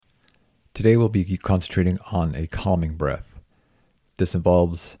Today we'll be concentrating on a calming breath. This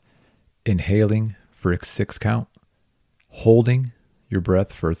involves inhaling for a 6 count, holding your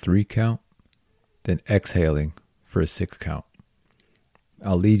breath for a 3 count, then exhaling for a 6 count.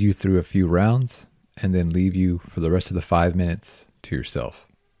 I'll lead you through a few rounds and then leave you for the rest of the 5 minutes to yourself.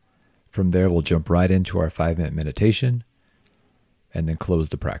 From there, we'll jump right into our 5-minute meditation and then close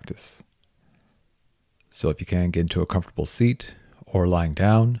the practice. So if you can, get into a comfortable seat or lying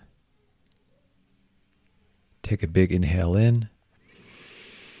down. Take a big inhale in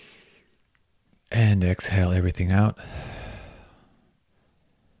and exhale everything out.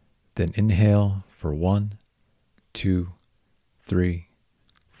 Then inhale for 1, 2, 3,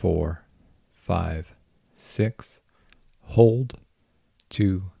 4, 5, 6. Hold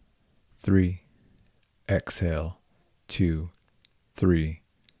 2, 3. Exhale 2, 3,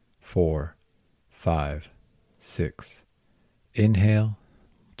 4, 5, 6. Inhale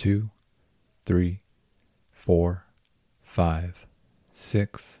 2, 3, 4, 5,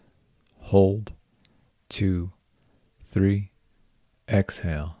 6. Hold 2, 3.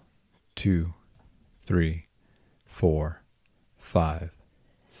 Exhale 2, 3, 4, 5,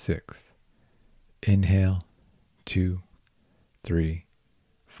 6. Inhale 2, 3,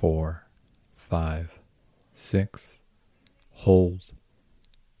 4, 5, 6. Hold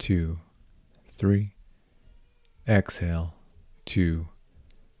 2, 3. Exhale 2,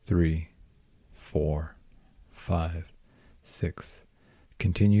 3, 4, 5, 6.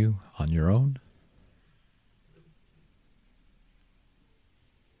 Continue on your own.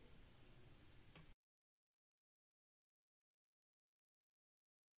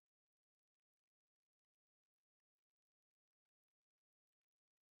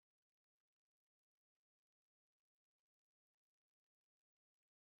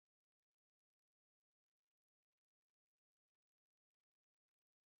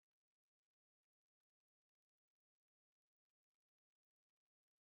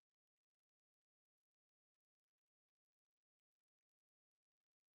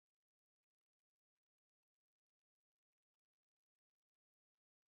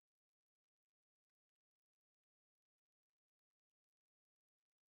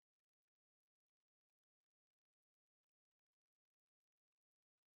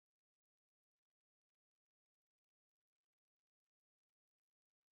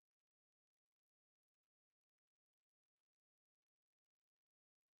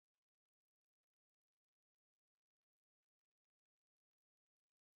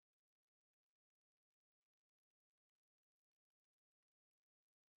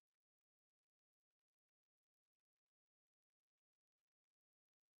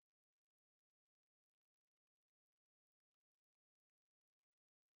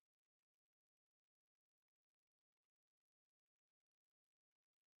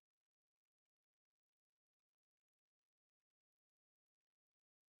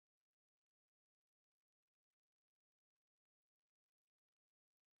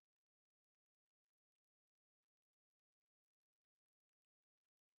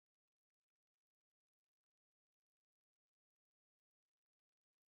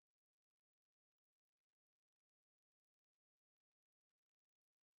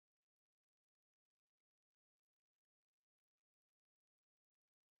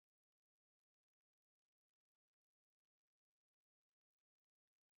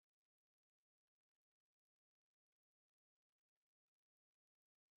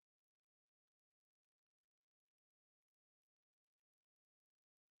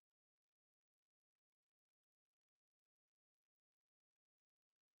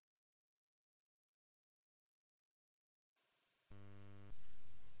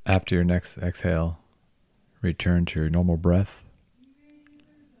 After your next exhale, return to your normal breath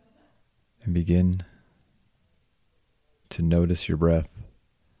and begin to notice your breath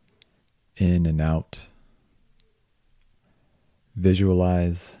in and out.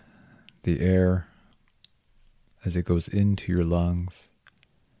 Visualize the air as it goes into your lungs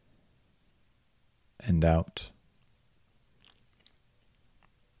and out.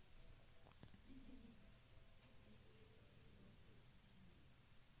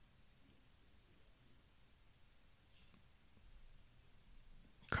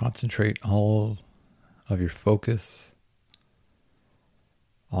 Concentrate all of your focus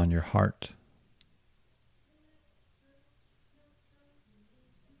on your heart.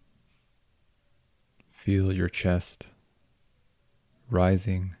 Feel your chest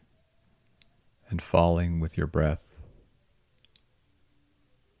rising and falling with your breath.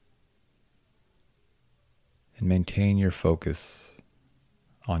 And maintain your focus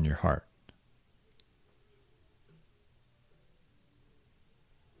on your heart.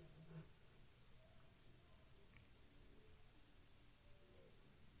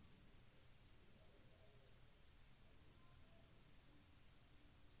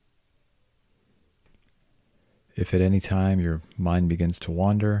 If at any time your mind begins to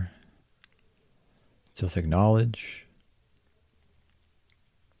wander, just acknowledge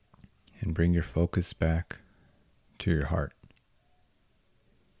and bring your focus back to your heart.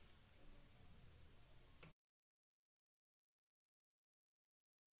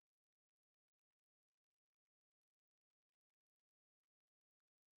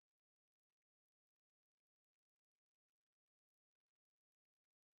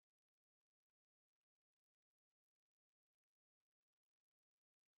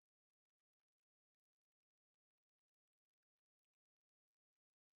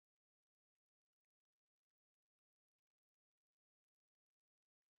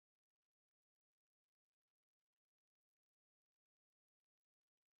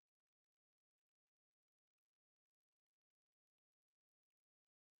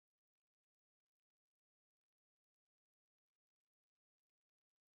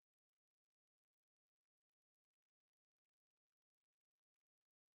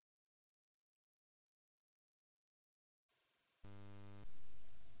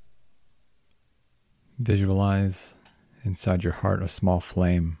 Visualize inside your heart a small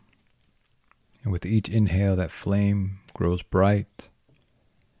flame. And with each inhale, that flame grows bright.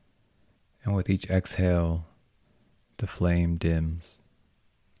 And with each exhale, the flame dims.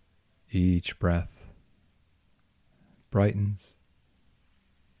 Each breath brightens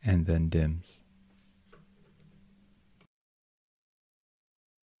and then dims.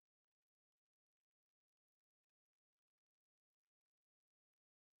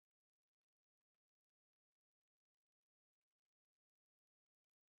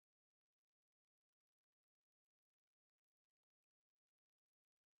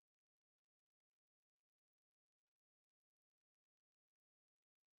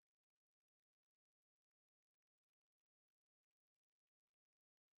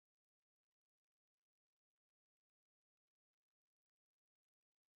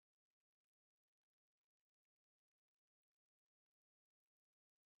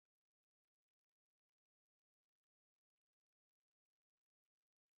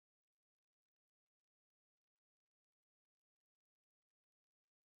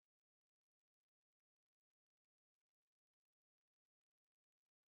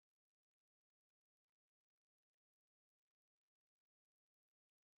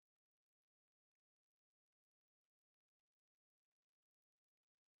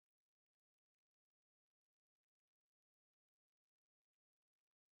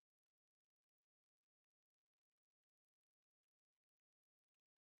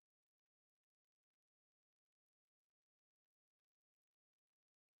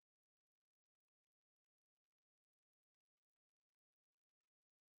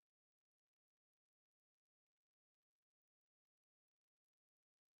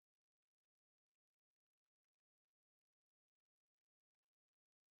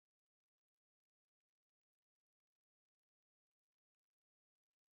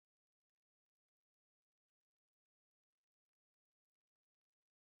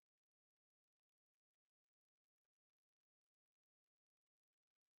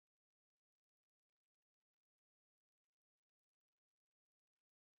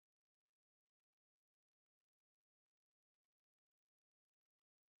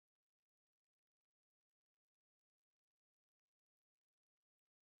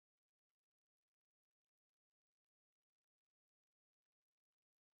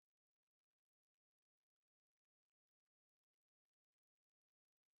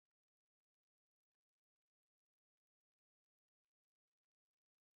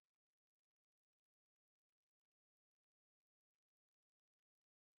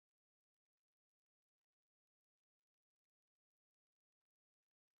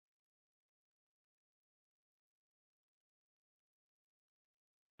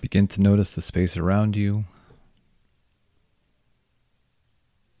 Begin to notice the space around you,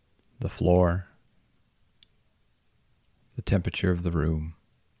 the floor, the temperature of the room.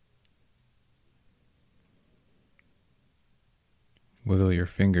 Wiggle your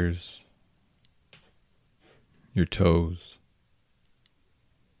fingers, your toes,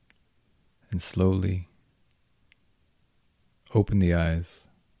 and slowly open the eyes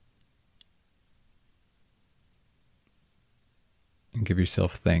and give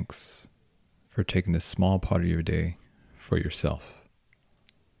yourself thanks for taking this small part of your day for yourself.